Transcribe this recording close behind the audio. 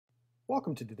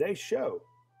Welcome to today's show.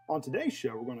 On today's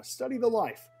show, we're going to study the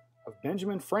life of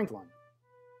Benjamin Franklin.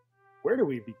 Where do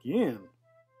we begin?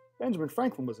 Benjamin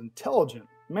Franklin was intelligent,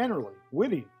 mannerly,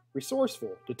 witty,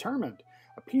 resourceful, determined,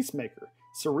 a peacemaker,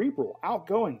 cerebral,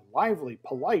 outgoing, lively,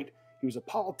 polite. He was a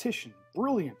politician,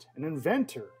 brilliant, an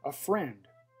inventor, a friend.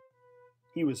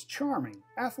 He was charming,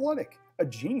 athletic, a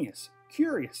genius,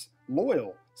 curious,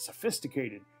 loyal,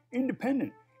 sophisticated,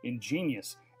 independent,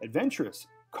 ingenious, adventurous,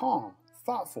 calm,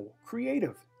 thoughtful,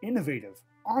 creative, innovative,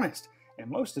 honest, and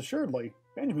most assuredly,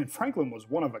 Benjamin Franklin was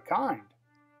one of a kind.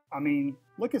 I mean,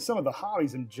 look at some of the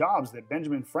hobbies and jobs that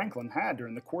Benjamin Franklin had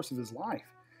during the course of his life.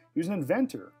 He was an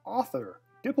inventor, author,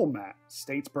 diplomat,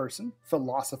 statesperson,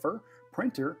 philosopher,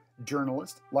 printer,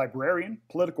 journalist, librarian,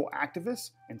 political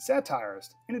activist, and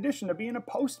satirist, in addition to being a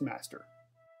postmaster.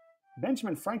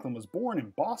 Benjamin Franklin was born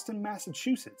in Boston,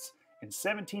 Massachusetts in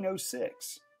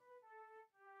 1706.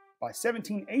 By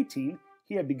 1718,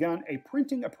 he had begun a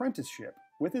printing apprenticeship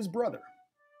with his brother.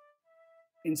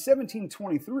 In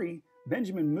 1723,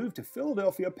 Benjamin moved to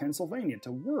Philadelphia, Pennsylvania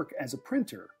to work as a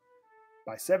printer.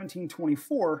 By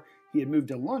 1724, he had moved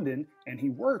to London and he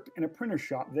worked in a printer's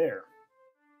shop there.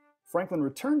 Franklin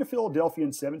returned to Philadelphia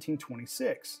in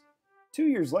 1726. 2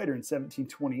 years later, in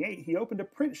 1728, he opened a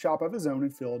print shop of his own in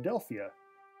Philadelphia.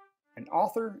 An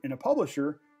author and a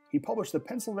publisher, he published the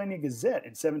Pennsylvania Gazette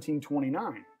in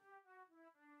 1729.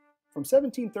 From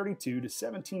 1732 to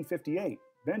 1758,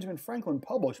 Benjamin Franklin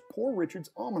published Poor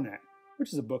Richard's Almanac,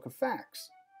 which is a book of facts.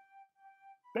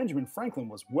 Benjamin Franklin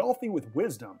was wealthy with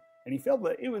wisdom, and he felt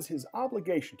that it was his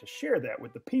obligation to share that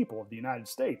with the people of the United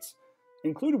States.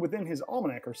 Included within his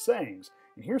almanac are sayings,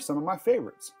 and here's some of my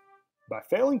favorites. By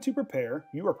failing to prepare,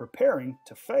 you are preparing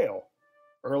to fail.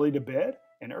 Early to bed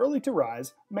and early to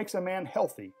rise makes a man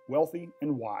healthy, wealthy,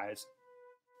 and wise.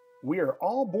 We are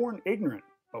all born ignorant,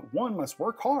 but one must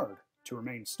work hard to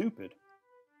remain stupid.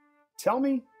 Tell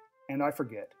me, and I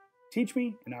forget. Teach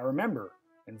me, and I remember.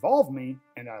 Involve me,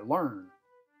 and I learn.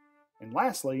 And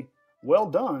lastly, well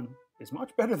done is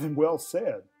much better than well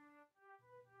said.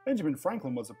 Benjamin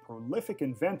Franklin was a prolific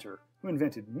inventor who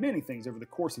invented many things over the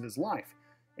course of his life,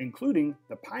 including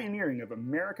the pioneering of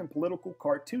American political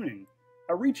cartooning,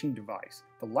 a reaching device,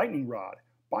 the lightning rod,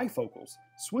 bifocals,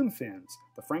 swim fins,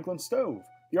 the Franklin stove,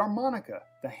 the harmonica,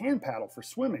 the hand paddle for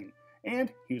swimming,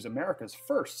 and he was America's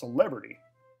first celebrity.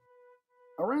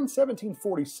 Around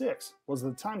 1746 was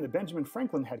the time that Benjamin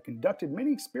Franklin had conducted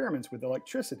many experiments with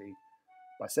electricity.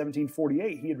 By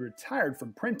 1748, he had retired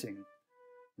from printing.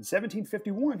 In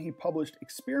 1751, he published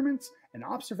experiments and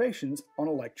observations on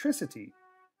electricity.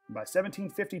 And by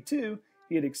 1752,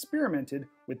 he had experimented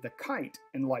with the kite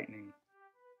and lightning.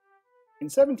 In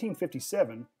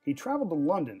 1757, he traveled to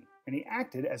London and he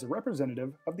acted as a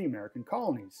representative of the American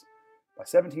colonies. By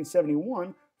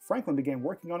 1771, Franklin began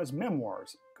working on his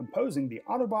memoirs, composing the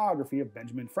autobiography of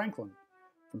Benjamin Franklin.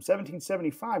 From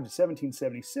 1775 to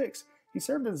 1776, he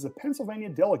served as a Pennsylvania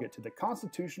delegate to the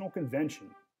Constitutional Convention.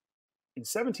 In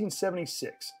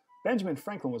 1776, Benjamin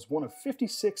Franklin was one of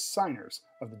 56 signers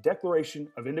of the Declaration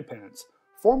of Independence,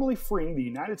 formally freeing the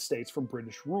United States from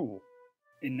British rule.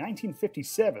 In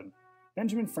 1957,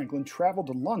 Benjamin Franklin traveled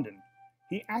to London.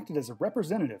 He acted as a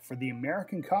representative for the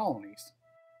American colonies.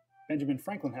 Benjamin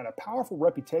Franklin had a powerful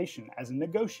reputation as a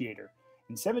negotiator.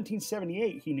 In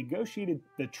 1778, he negotiated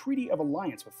the Treaty of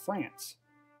Alliance with France.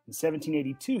 In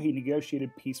 1782, he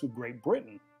negotiated peace with Great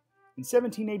Britain. In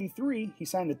 1783, he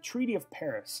signed the Treaty of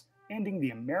Paris, ending the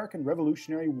American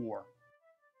Revolutionary War.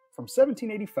 From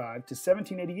 1785 to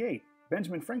 1788,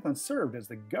 Benjamin Franklin served as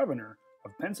the governor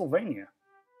of Pennsylvania.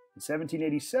 In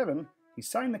 1787, he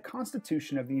signed the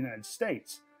Constitution of the United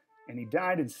States, and he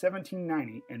died in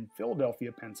 1790 in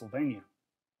Philadelphia, Pennsylvania.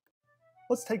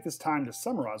 Let's take this time to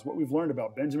summarize what we've learned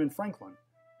about Benjamin Franklin.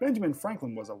 Benjamin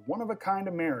Franklin was a one-of-a-kind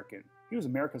American. He was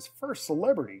America's first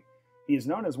celebrity. He is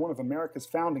known as one of America's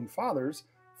founding fathers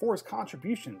for his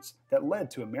contributions that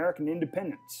led to American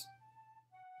independence.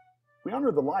 We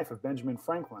honor the life of Benjamin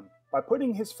Franklin by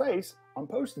putting his face on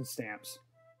postage stamps.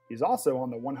 He's also on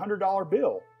the $100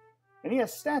 bill, and he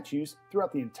has statues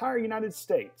throughout the entire United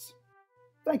States.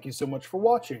 Thank you so much for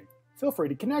watching. Feel free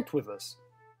to connect with us.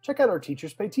 Check out our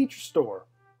Teachers Pay Teachers store.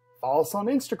 Follow us on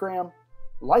Instagram,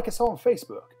 like us on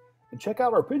Facebook, and check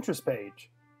out our Pinterest page.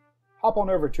 Hop on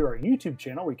over to our YouTube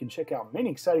channel where you can check out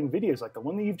many exciting videos like the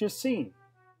one that you've just seen.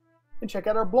 And check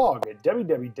out our blog at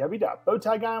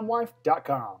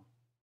www.bowtieguyandwife.com.